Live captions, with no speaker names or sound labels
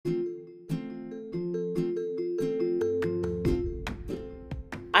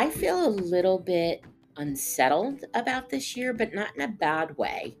feel a little bit unsettled about this year, but not in a bad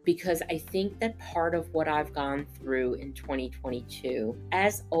way, because I think that part of what I've gone through in 2022,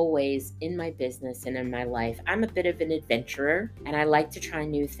 as always in my business and in my life, I'm a bit of an adventurer and I like to try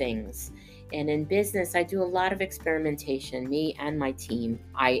new things. And in business, I do a lot of experimentation, me and my team.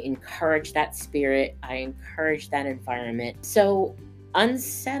 I encourage that spirit, I encourage that environment. So,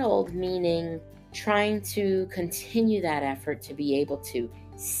 unsettled meaning trying to continue that effort to be able to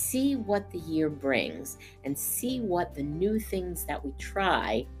see what the year brings and see what the new things that we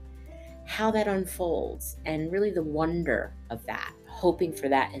try, how that unfolds, and really the wonder of that, hoping for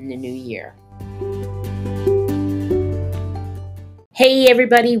that in the new year. Hey,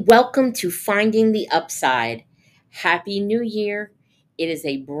 everybody, welcome to Finding the Upside. Happy New Year. It is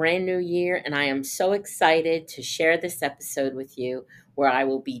a brand new year, and I am so excited to share this episode with you where I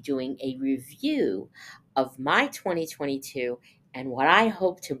will be doing a review of my 2022 and what I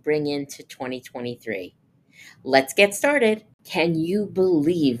hope to bring into 2023. Let's get started. Can you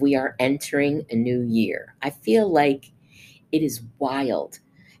believe we are entering a new year? I feel like it is wild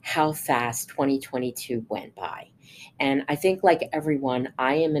how fast 2022 went by. And I think, like everyone,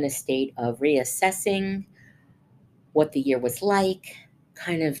 I am in a state of reassessing what the year was like,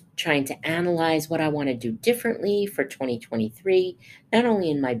 kind of trying to analyze what I want to do differently for 2023, not only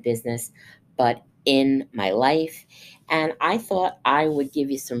in my business, but in my life. And I thought I would give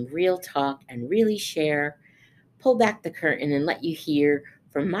you some real talk and really share, pull back the curtain, and let you hear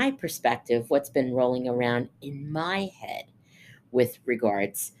from my perspective what's been rolling around in my head with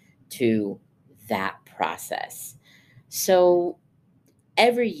regards to that process. So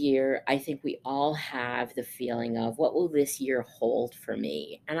every year, I think we all have the feeling of what will this year hold for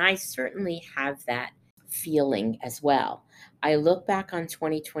me? And I certainly have that feeling as well. I look back on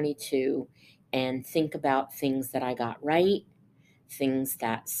 2022 and think about things that I got right, things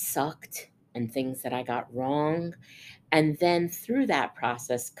that sucked, and things that I got wrong. And then through that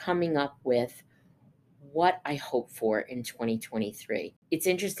process, coming up with what I hope for in 2023. It's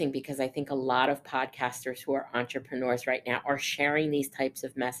interesting because I think a lot of podcasters who are entrepreneurs right now are sharing these types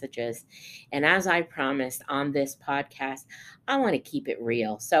of messages. And as I promised on this podcast, I want to keep it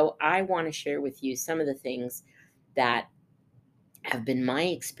real. So I want to share with you some of the things that have been my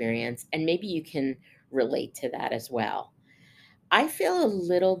experience, and maybe you can relate to that as well. I feel a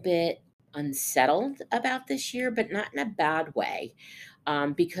little bit unsettled about this year, but not in a bad way,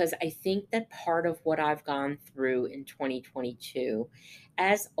 because I think that part of what I've gone through in 2022,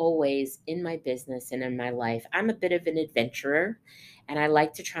 as always in my business and in my life, I'm a bit of an adventurer and I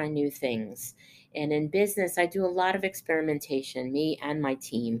like to try new things. And in business, I do a lot of experimentation, me and my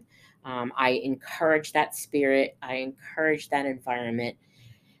team. I encourage that spirit, I encourage that environment.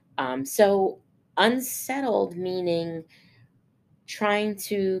 So, unsettled meaning trying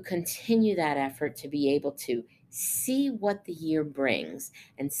to continue that effort to be able to see what the year brings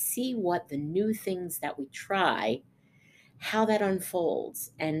and see what the new things that we try, how that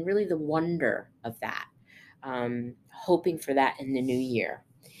unfolds, and really the wonder of that. Hoping for that in the new year.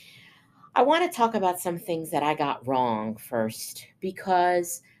 I want to talk about some things that I got wrong first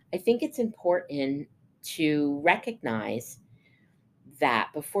because I think it's important to recognize that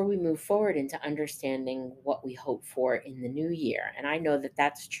before we move forward into understanding what we hope for in the new year. And I know that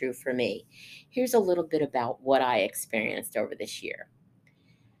that's true for me. Here's a little bit about what I experienced over this year.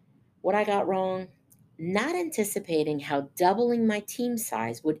 What I got wrong, not anticipating how doubling my team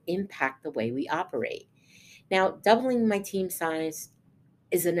size would impact the way we operate. Now, doubling my team size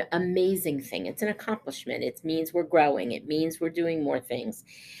is an amazing thing. It's an accomplishment. It means we're growing. It means we're doing more things.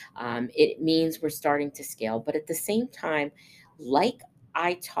 It means we're starting to scale. But at the same time, like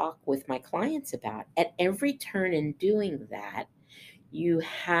I talk with my clients about, at every turn in doing that, you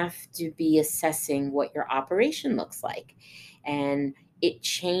have to be assessing what your operation looks like. And it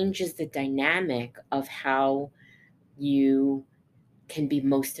changes the dynamic of how you can be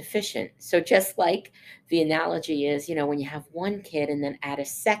most efficient. So just like the analogy is, when you have one kid and then add a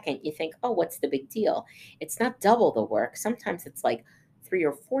second, you think, oh, what's the big deal? It's not double the work. Sometimes it's like 3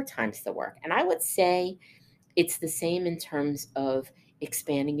 or 4 times the work. And I would say it's the same in terms of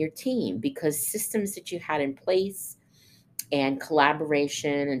expanding your team, because systems that you had in place and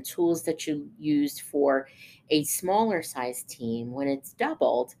collaboration and tools that you used for a smaller size team, when it's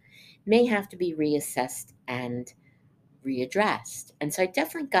doubled, may have to be reassessed and readdressed. And so I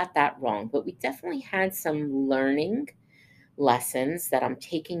definitely got that wrong, but we definitely had some learning lessons that I'm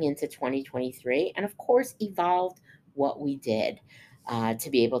taking into 2023, and of course, evolved what we did to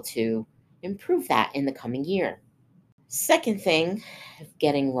be able to improve that in the coming year. Second thing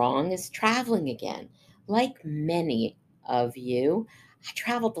getting wrong is traveling again. Like many of you, I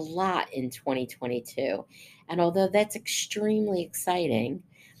traveled a lot in 2022. And although that's extremely exciting,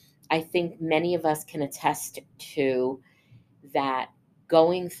 I think many of us can attest to that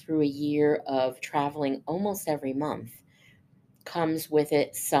going through a year of traveling almost every month comes with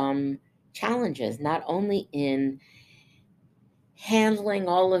it some challenges, not only in handling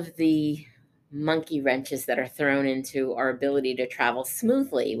all of the monkey wrenches that are thrown into our ability to travel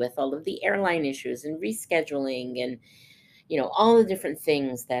smoothly with all of the airline issues and rescheduling and all the different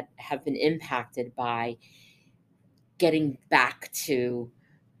things that have been impacted by getting back to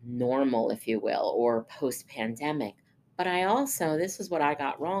normal, if you will, or post pandemic. But I also, this is what I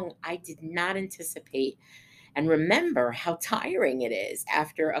got wrong. I did not anticipate and remember how tiring it is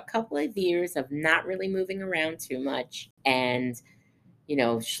after a couple of years of not really moving around too much and,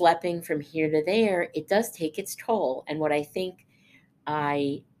 schlepping from here to there. It does take its toll. And what I think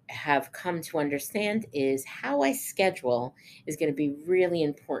I have come to understand is how I schedule is going to be really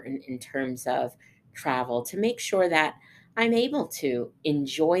important in terms of travel to make sure that I'm able to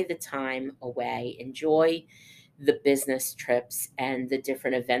enjoy the time away, enjoy the business trips and the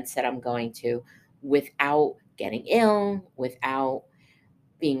different events that I'm going to without getting ill, without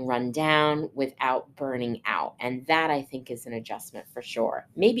being run down, without burning out. And that I think is an adjustment for sure.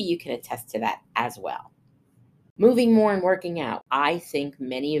 Maybe you can attest to that as well. Moving more and working out. I think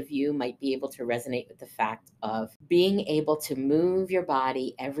many of you might be able to resonate with the fact of being able to move your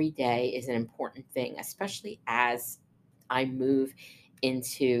body every day is an important thing, especially as I move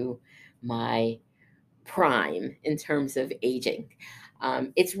into my prime in terms of aging.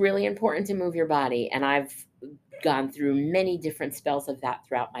 It's really important to move your body, and I've gone through many different spells of that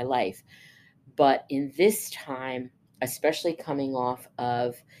throughout my life. But in this time, especially coming off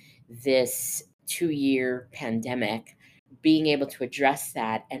of this 2-year pandemic, being able to address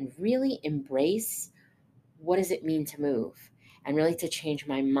that and really embrace what does it mean to move and really to change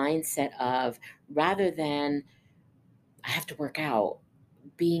my mindset of rather than I have to work out,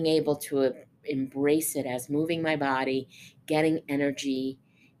 being able to embrace it as moving my body, getting energy,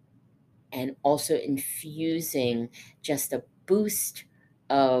 and also infusing just a boost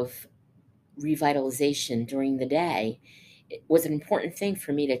of revitalization during the day. It was an important thing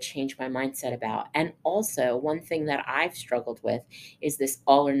for me to change my mindset about. And also, one thing that I've struggled with is this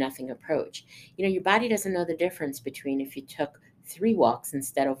all or nothing approach. Your body doesn't know the difference between if you took 3 walks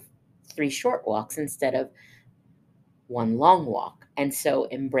instead of 3 short walks instead of one long walk. And so,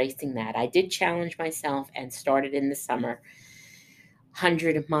 embracing that, I did challenge myself and started in the summer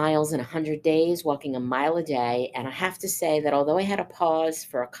 100 miles in 100 days, walking a mile a day. And I have to say that although I had a pause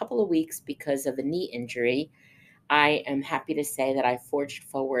for a couple of weeks because of a knee injury, I am happy to say that I forged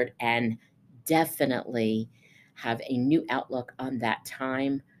forward and definitely have a new outlook on that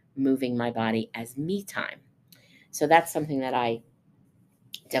time moving my body as me time. So that's something that I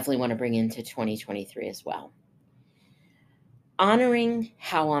definitely want to bring into 2023 as well. Honoring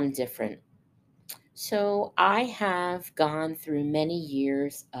how I'm different. So I have gone through many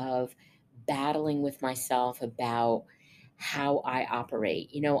years of battling with myself about how I operate.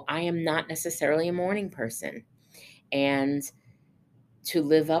 I am not necessarily a morning person. And to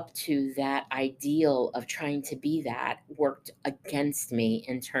live up to that ideal of trying to be that worked against me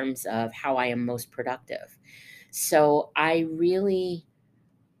in terms of how I am most productive. So I really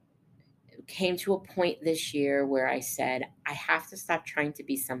came to a point this year where I said, I have to stop trying to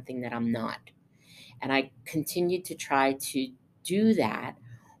be something that I'm not. And I continued to try to do that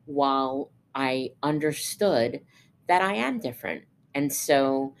while I understood that I am different. And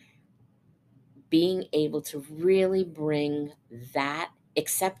so being able to really bring that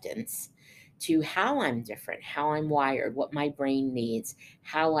acceptance to how I'm different, how I'm wired, what my brain needs,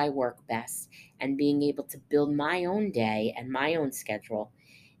 how I work best, and being able to build my own day and my own schedule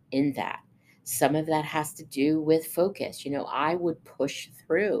in that. Some of that has to do with focus. I would push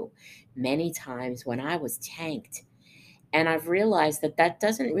through many times when I was tanked. And I've realized that that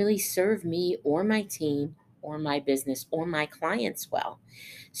doesn't really serve me or my team or my business or my clients well.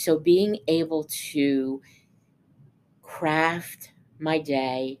 So being able to craft my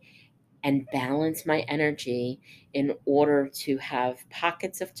day and balance my energy in order to have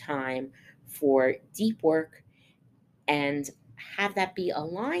pockets of time for deep work and have that be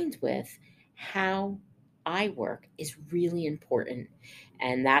aligned with how I work is really important.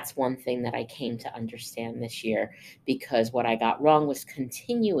 And that's one thing that I came to understand this year because what I got wrong was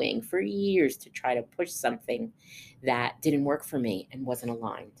continuing for years to try to push something that didn't work for me and wasn't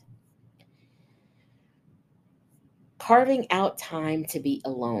aligned. Carving out time to be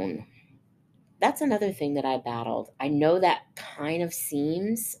alone. That's another thing that I battled. I know that kind of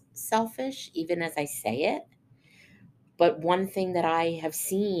seems selfish, even as I say it, But one thing that I have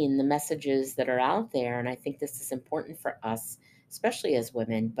seen, the messages that are out there, and I think this is important for us, especially as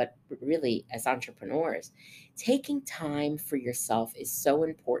women, but really as entrepreneurs, taking time for yourself is so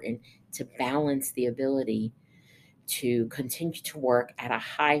important to balance the ability to continue to work at a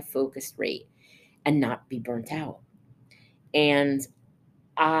high focused rate and not be burnt out. And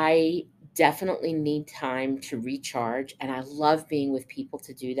I definitely need time to recharge, and I love being with people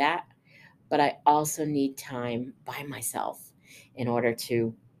to do that. But I also need time by myself in order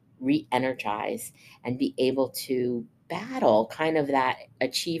to re energize and be able to battle kind of that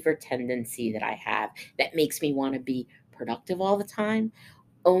achiever tendency that I have that makes me want to be productive all the time,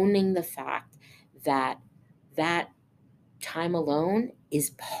 owning the fact that that time alone is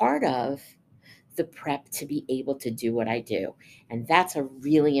part of the prep to be able to do what I do. And that's a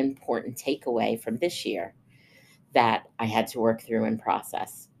really important takeaway from this year that I had to work through and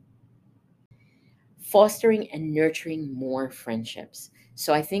process. Fostering and nurturing more friendships.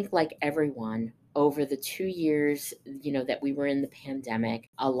 So I think, like everyone, over the 2 years, that we were in the pandemic,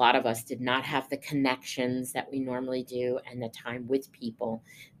 a lot of us did not have the connections that we normally do and the time with people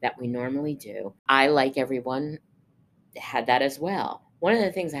that we normally do. I, like everyone, had that as well. One of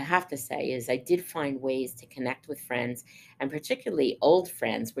the things I have to say is I did find ways to connect with friends, and particularly old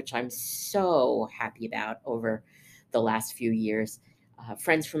friends, which I'm so happy about over the last few years.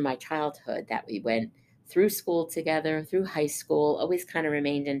 Friends from my childhood that we went through school together, through high school, always kind of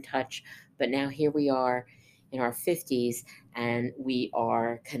remained in touch. But now here we are in our 50s, and we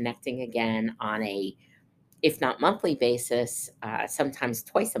are connecting again on a, if not monthly basis, sometimes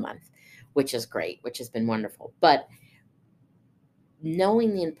twice a month, which is great, which has been wonderful. But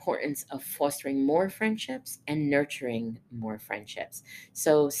knowing the importance of fostering more friendships and nurturing more friendships.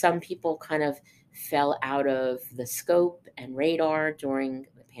 So some people kind of fell out of the scope and radar during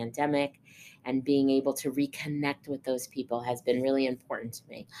the pandemic, and being able to reconnect with those people has been really important to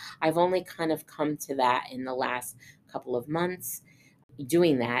me. I've only kind of come to that in the last couple of months,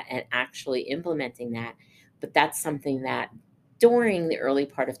 doing that and actually implementing that. But that's something that during the early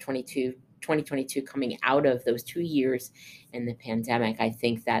part of 2022, coming out of those 2 years in the pandemic, I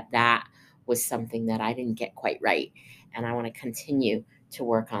think that that was something that I didn't get quite right. And I want to continue to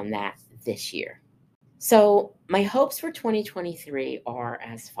work on that this year. So, my hopes for 2023 are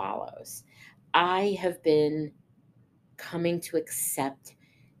as follows. I have been coming to accept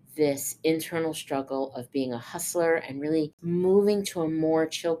this internal struggle of being a hustler and really moving to a more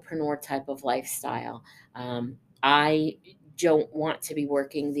chillpreneur type of lifestyle. I don't want to be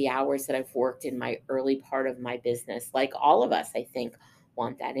working the hours that I've worked in my early part of my business. Like all of us, I think,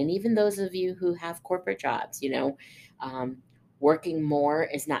 want that. And even those of you who have corporate jobs, um, working more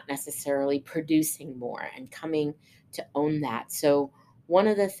is not necessarily producing more, and coming to own that. So, one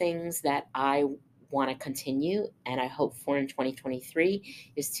of the things that I want to continue and I hope for in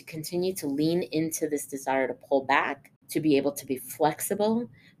 2023 is to continue to lean into this desire to pull back, to be able to be flexible,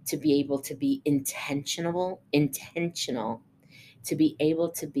 to be able to be intentional, to be able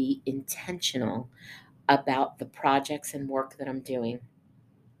to be intentional about the projects and work that I'm doing.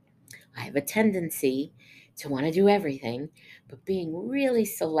 I have a tendency to want to do everything, but being really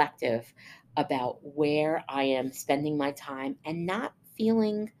selective about where I am spending my time and not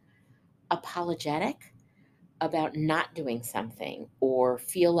feeling apologetic about not doing something or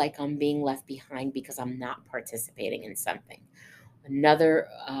feel like I'm being left behind because I'm not participating in something. Another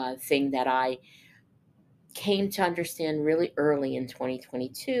thing that I came to understand really early in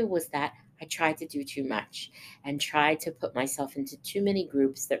 2022 was that I tried to do too much and tried to put myself into too many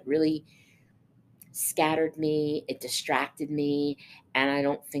groups that really scattered me, it distracted me, and I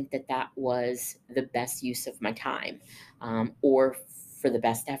don't think that that was the best use of my time, or for the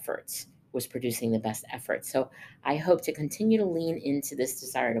best efforts, was producing the best efforts. So I hope to continue to lean into this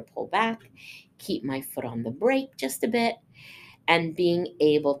desire to pull back, keep my foot on the brake just a bit, and being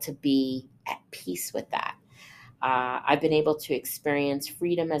able to be at peace with that. I've been able to experience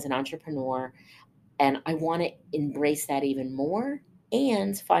freedom as an entrepreneur, and I want to embrace that even more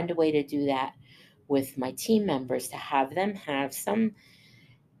and find a way to do that with my team members, to have them have some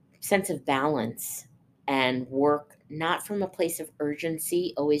sense of balance and work not from a place of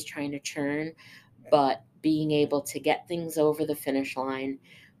urgency, always trying to churn, but being able to get things over the finish line,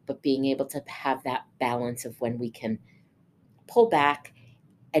 but being able to have that balance of when we can pull back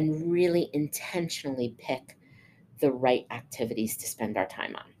and really intentionally pick the right activities to spend our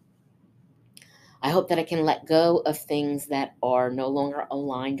time on. I hope that I can let go of things that are no longer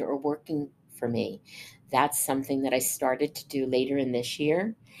aligned or working for me. That's something that I started to do later in this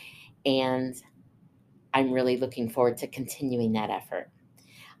year, and I'm really looking forward to continuing that effort.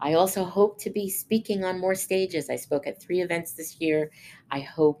 I also hope to be speaking on more stages. I spoke at 3 events this year. I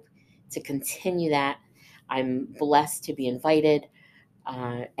hope to continue that. I'm blessed to be invited,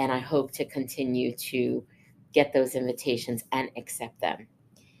 and I hope to continue to get those invitations and accept them.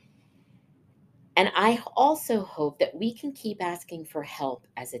 And I also hope that we can keep asking for help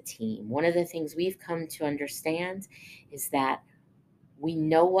as a team. One of the things we've come to understand is that we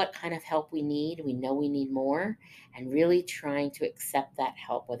know what kind of help we need. We know we need more, and really trying to accept that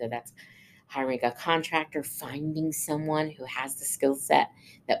help, whether that's hiring a contractor, finding someone who has the skill set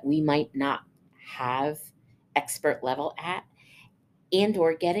that we might not have expert level at, and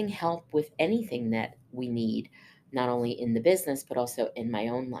or getting help with anything that we need, not only in the business but also in my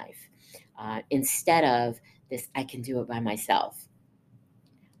own life, instead of this I can do it by myself.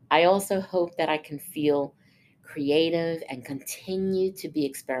 I also hope that I can feel creative and continue to be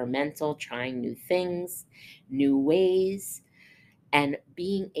experimental, trying new things, new ways, and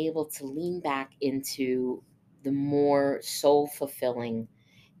being able to lean back into the more soul fulfilling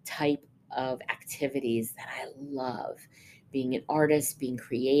type of activities that I love. Being an artist, being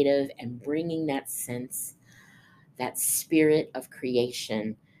creative, and bringing that sense, that spirit of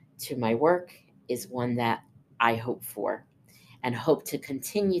creation to my work is one that I hope for and hope to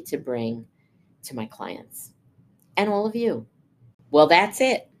continue to bring to my clients and all of you. Well, that's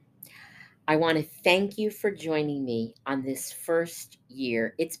it. I want to thank you for joining me on this first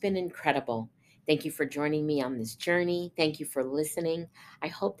year. It's been incredible. Thank you for joining me on this journey. Thank you for listening. I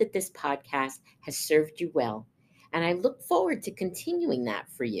hope that this podcast has served you well. And I look forward to continuing that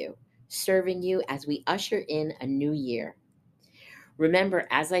for you, serving you as we usher in a new year. Remember,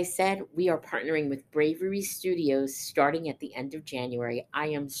 as I said, we are partnering with Bravery Studios starting at the end of January. I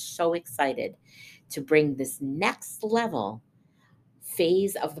am so excited to bring this next level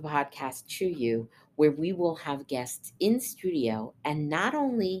phase of the podcast to you, where we will have guests in studio and not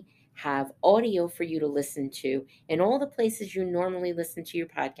only have audio for you to listen to in all the places you normally listen to your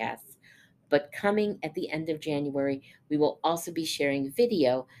podcasts, but coming at the end of January, we will also be sharing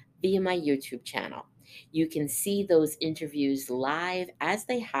video via my YouTube channel. You can see those interviews live as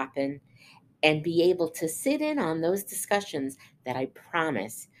they happen and be able to sit in on those discussions that I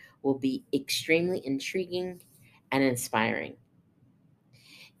promise will be extremely intriguing and inspiring.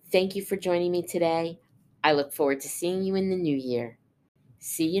 Thank you for joining me today. I look forward to seeing you in the new year.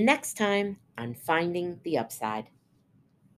 See you next time on Finding the Upside.